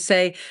directly and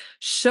say,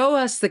 show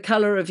us the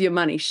color of your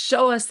money,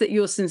 show us that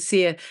you're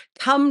sincere,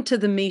 come to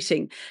the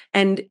meeting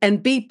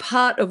and be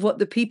part of what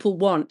the people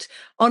want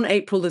on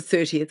April the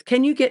 30th?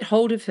 Can you get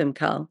hold of him,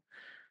 Karl?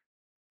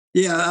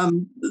 Yeah,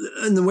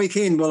 in the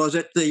weekend while I was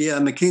at the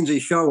Mackenzie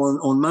show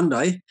on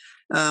Monday,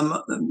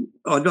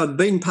 I'd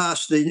been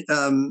past the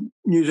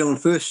New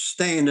Zealand First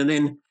stand, and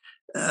then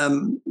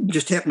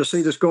just happened to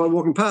see this guy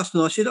walking past,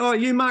 and I said, "Oh,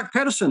 you Mark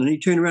Patterson?" And he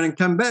turned around and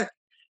come back,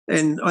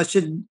 and I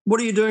said,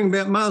 "What are you doing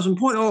about Marsden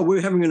Point?" "Oh,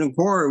 we're having an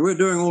inquiry. We're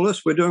doing all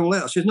this. We're doing all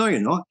that." I said, "No, you're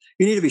not.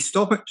 You need to be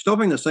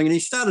stopping this thing." And he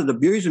started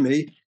abusing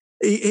me.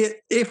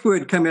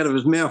 F-word came out of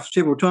his mouth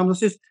several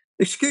times. I said,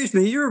 "Excuse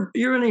me, you're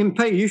an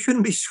MP. You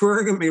shouldn't be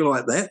swearing at me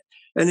like that."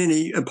 And then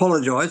he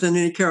apologised, and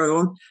then he carried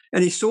on.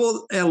 And he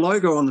saw our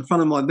logo on the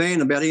front of my van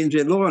about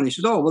NZ Law, and he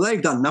said, "Oh, well,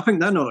 they've done nothing.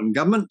 They're not in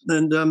government."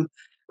 And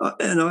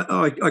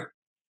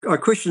I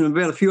questioned him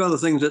about a few other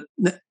things that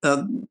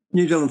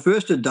New Zealand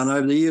First had done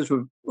over the years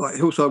with like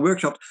Hillside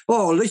Workshops.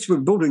 "Oh, at least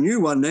we've built a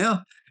new one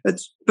now."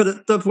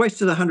 They've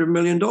wasted $100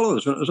 million. It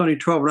was only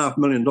 $12.5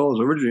 million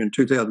originally in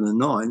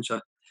 2009.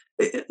 So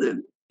they're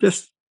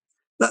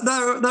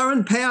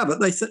in power,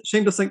 but they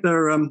seem to think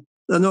they're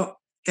not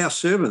our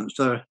servants.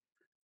 So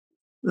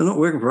they're not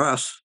working for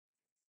us.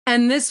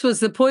 And this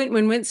was the point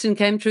when Winston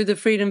came through the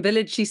Freedom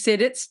Village. She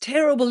said, it's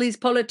terrible, these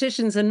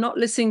politicians are not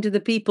listening to the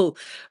people.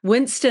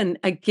 Winston,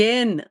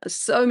 again,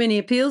 so many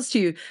appeals to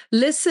you.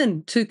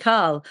 Listen to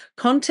Karl,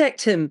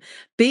 contact him,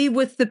 be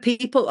with the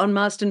people on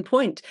Marsden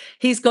Point.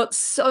 He's got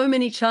so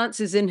many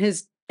chances in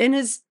his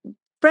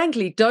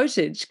frankly,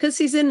 dotage, because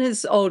he's in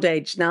his old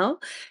age now.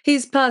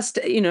 He's past,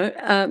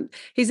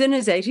 he's in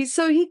his 80s,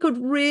 so he could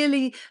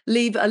really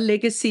leave a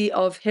legacy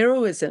of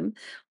heroism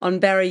on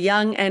Barra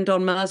Young and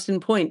on Marsden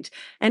Point.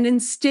 And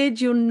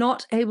instead, you're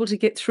not able to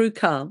get through,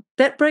 Karl.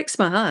 That breaks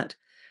my heart.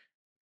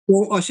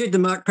 Well, I said to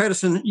Mark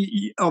Patterson,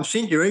 I've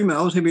sent your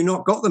emails. Have you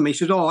not got them? He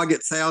says, I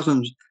get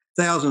thousands.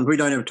 We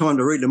don't have time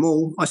to read them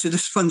all. I said,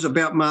 this fun's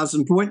about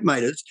Marsden Point,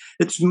 mate.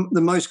 It's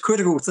the most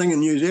critical thing in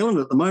New Zealand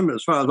at the moment,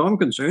 as far as I'm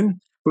concerned.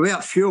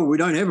 Without fuel, we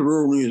don't have a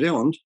rural New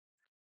Zealand.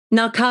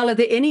 Now, Karl, are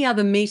there any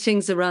other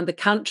meetings around the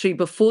country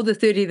before the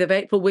 30th of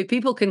April where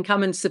people can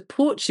come and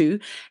support you?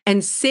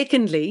 And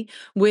secondly,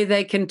 where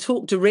they can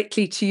talk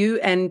directly to you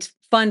and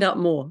find out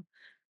more?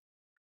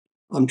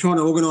 I'm trying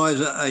to organise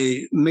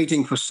a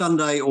meeting for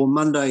Sunday or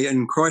Monday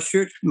in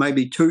Christchurch,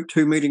 maybe two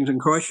meetings in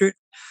Christchurch.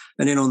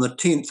 And then on the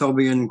 10th, I'll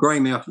be in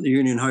Greymouth at the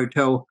Union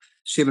Hotel,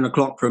 7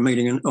 o'clock for a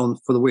meeting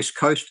for the West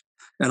Coast.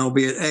 And I'll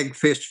be at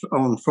C.A.F.E.S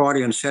on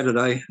Friday and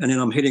Saturday. And then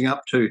I'm heading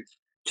up to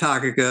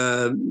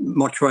Tākaka,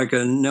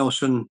 Motueka,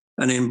 Nelson,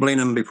 and then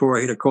Blenheim before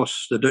I head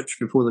across the ditch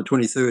before the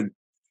 23rd.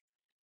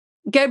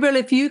 Gabrielle,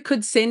 if you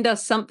could send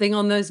us something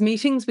on those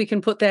meetings, we can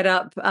put that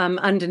up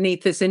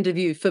underneath this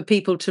interview for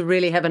people to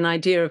really have an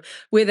idea of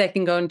where they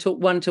can go and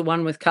talk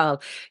one-to-one with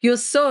Karl. You're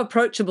so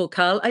approachable,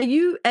 Karl. Are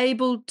you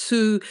able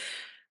to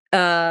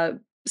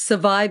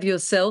survive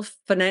yourself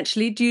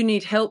financially? Do you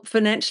need help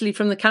financially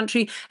from the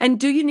country? And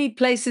do you need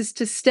places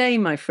to stay,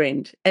 my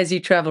friend, as you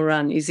travel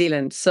around New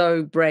Zealand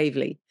so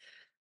bravely?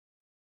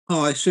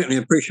 Oh, I certainly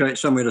appreciate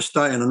somewhere to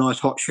stay and a nice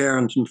hot shower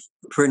and some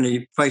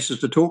friendly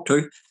faces to talk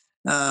to.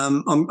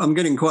 I'm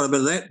getting quite a bit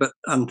of that, but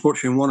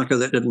unfortunately in Wanaka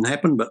that didn't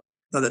happen. But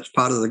that's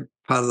part of the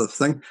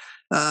thing.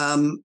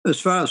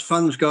 As far as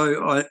funds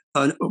go,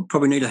 I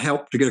probably need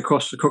help to get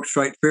across the Cook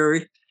Strait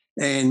Ferry,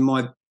 and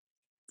my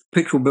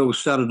petrol bill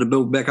started to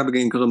build back up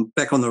again because I'm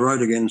back on the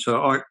road again.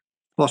 So I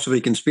possibly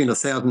can spend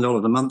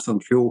 $1,000 a month on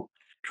fuel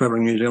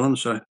travelling New Zealand.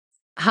 So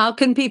how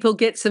can people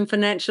get some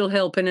financial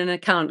help in an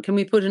account? Can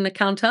we put an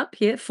account up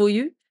here for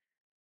you?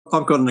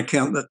 I've got an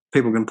account that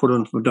people can put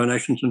in for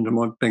donations into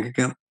my bank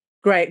account.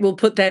 Great. We'll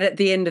put that at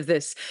the end of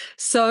this.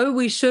 So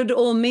we should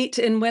all meet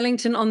in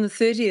Wellington on the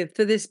 30th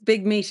for this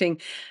big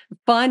meeting.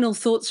 Final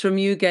thoughts from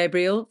you,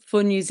 Gabrielle,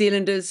 for New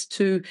Zealanders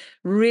to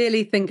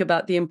really think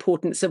about the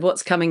importance of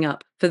what's coming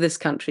up for this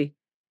country.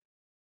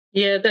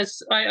 Yeah,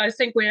 I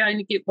think we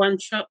only get one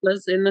shot,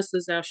 Liz, and this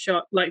is our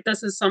shot. Like,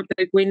 this is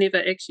something we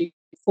never actually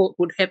thought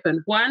would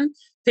happen. One,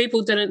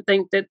 people didn't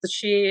think that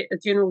the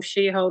general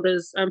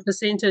shareholders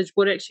percentage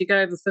would actually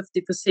go over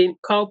 50%.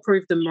 Karl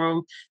proved them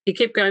wrong. He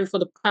kept going for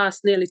the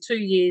past nearly 2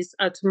 years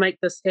to make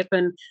this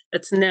happen.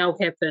 It's now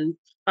happened.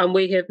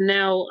 We have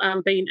now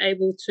been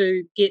able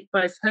to get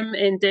both him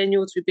and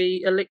Daniel to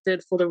be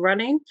elected for the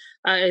running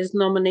as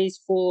nominees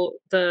for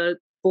the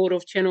Board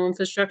of Channel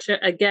Infrastructure.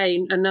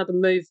 Again, another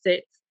move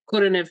that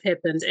couldn't have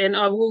happened. And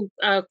I will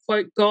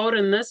quote God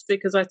in this,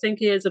 because I think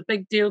he has a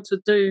big deal to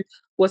do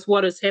with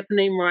what is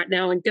happening right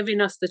now and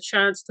giving us the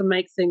chance to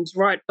make things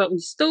right. But we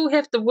still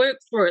have to work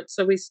for it.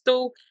 So we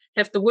still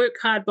have to work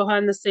hard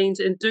behind the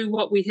scenes and do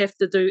what we have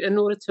to do in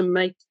order to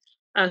make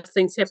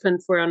things happen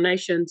for our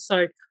nation.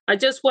 So I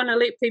just want to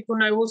let people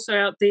know also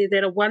out there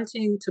that are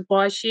wanting to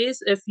buy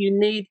shares, if you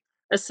need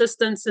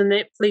assistance in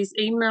that, please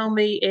email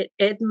me at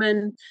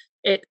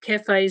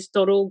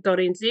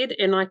admin@cafes.org.nz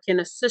and I can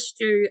assist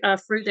you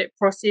through that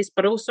process,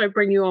 but also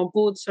bring you on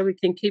board so we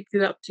can keep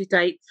you up to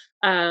date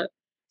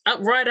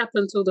right up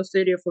until the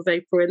 30th of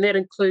April. And that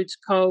includes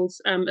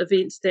Karl's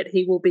events that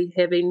he will be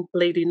having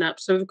leading up.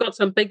 So we've got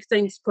some big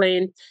things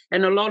planned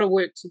and a lot of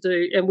work to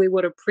do, and we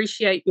would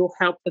appreciate your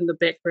help in the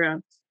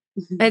background.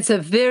 It's a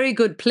very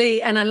good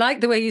plea. And I like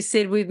the way you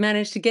said we've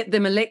managed to get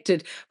them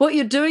elected. What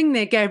you're doing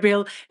there,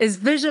 Gabrielle, is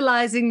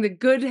visualizing the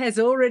good has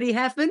already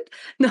happened.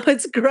 No,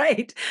 it's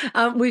great.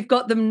 We've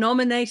got them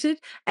nominated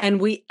and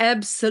we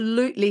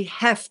absolutely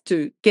have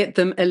to get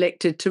them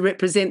elected to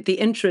represent the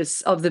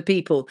interests of the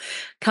people.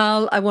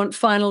 Karl, I want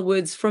final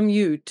words from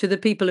you to the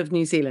people of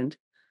New Zealand.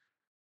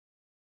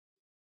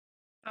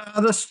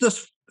 This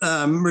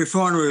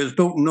refinery was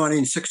built in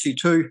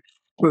 1962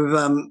 with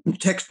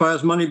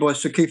taxpayers' money by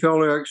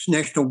C.A.F.E.S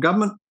national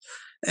government,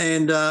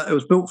 and it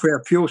was built for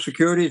our fuel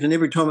securities, and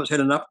every time it's had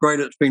an upgrade,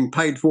 it's been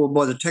paid for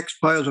by the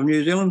taxpayers of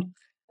New Zealand.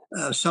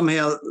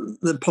 Somehow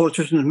the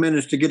politicians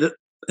managed to get it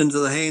into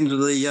the hands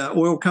of the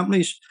oil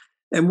companies,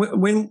 and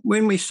when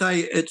we say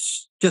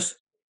it's just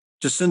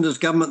Jacinda's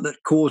government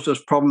that caused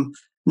this problem,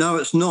 no,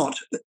 it's not.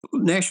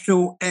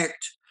 National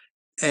Act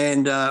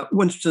and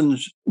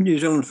Winston's New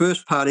Zealand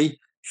First Party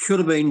should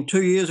have been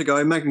 2 years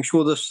ago making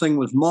sure this thing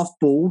was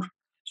mothballed,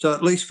 so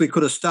at least we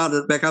could have started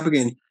it back up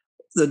again.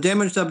 The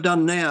damage they've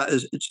done now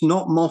is it's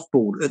not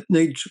mothballed. It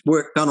needs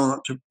work done on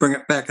it to bring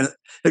it back, and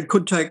it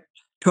could take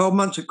 12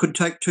 months, it could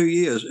take 2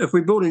 years. If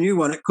we build a new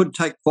one, it could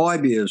take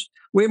 5 years.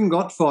 We haven't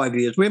got 5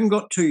 years. We haven't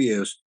got 2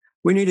 years.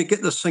 We need to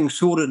get this thing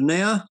sorted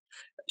now,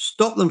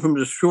 stop them from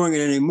destroying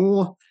it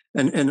anymore,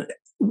 and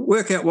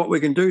work out what we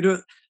can do to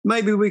it.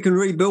 Maybe we can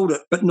rebuild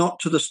it, but not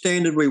to the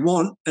standard we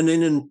want. And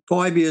then in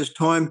 5 years'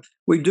 time,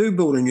 we do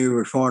build a new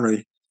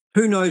refinery.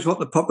 Who knows what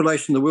the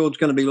population of the world's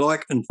going to be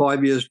like in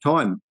 5 years'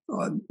 time?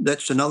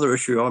 That's another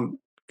issue I'm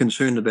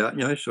concerned about,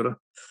 sort of.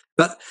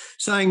 But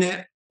saying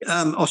that,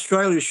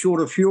 Australia's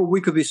short of fuel,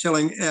 we could be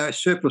selling our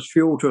surplus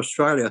fuel to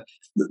Australia.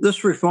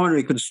 This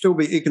refinery could still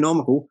be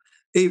economical,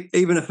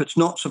 even if it's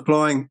not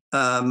supplying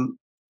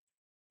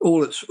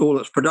all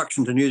its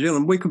production to New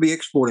Zealand. We could be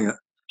exporting it,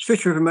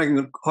 especially if we're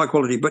making high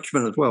quality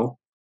bitumen as well.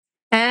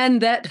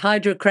 And that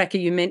hydrocracker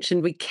you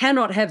mentioned, we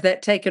cannot have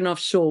that taken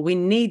offshore. We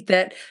need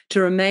that to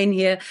remain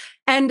here.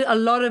 And a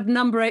lot of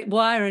number 8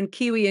 wire and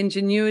Kiwi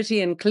ingenuity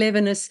and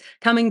cleverness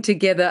coming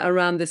together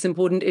around this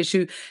important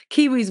issue.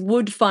 Kiwis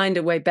would find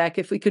a way back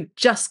if we could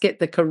just get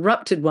the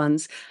corrupted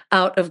ones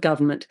out of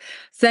government.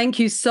 Thank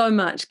you so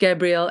much,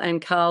 Gabrielle and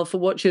Karl, for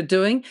what you're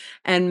doing.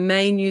 And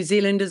may New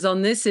Zealanders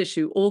on this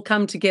issue all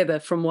come together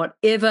from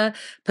whatever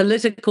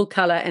political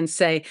colour and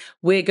say,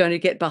 we're going to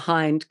get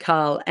behind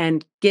Karl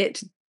and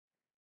get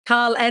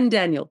Karl and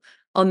Daniel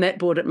on that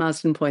board at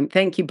Marsden Point.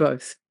 Thank you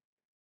both.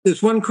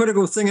 There's one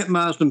critical thing at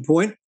Marsden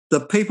Point.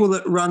 The people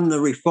that run the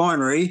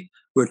refinery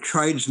were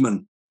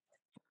tradesmen.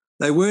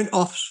 They weren't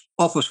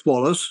office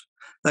dwellers.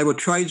 They were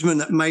tradesmen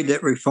that made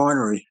that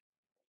refinery.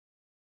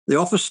 The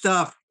office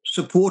staff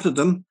supported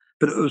them,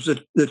 but it was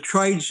the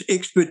trades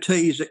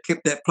expertise that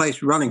kept that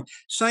place running.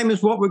 Same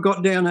as what we've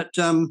got down at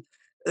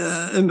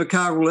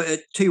Invercargill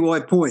at T.Y.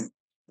 Point.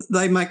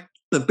 They make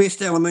the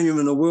best aluminium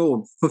in the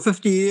world. For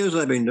 50 years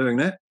they've been doing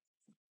that.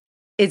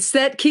 It's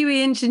that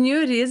Kiwi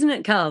ingenuity, isn't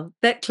it, Karl?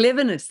 That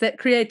cleverness, that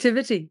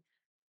creativity.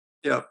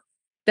 Yeah.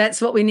 That's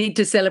what we need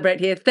to celebrate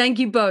here. Thank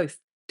you both.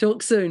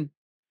 Talk soon.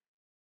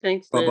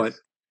 Thanks, Bye-bye.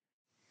 Liz.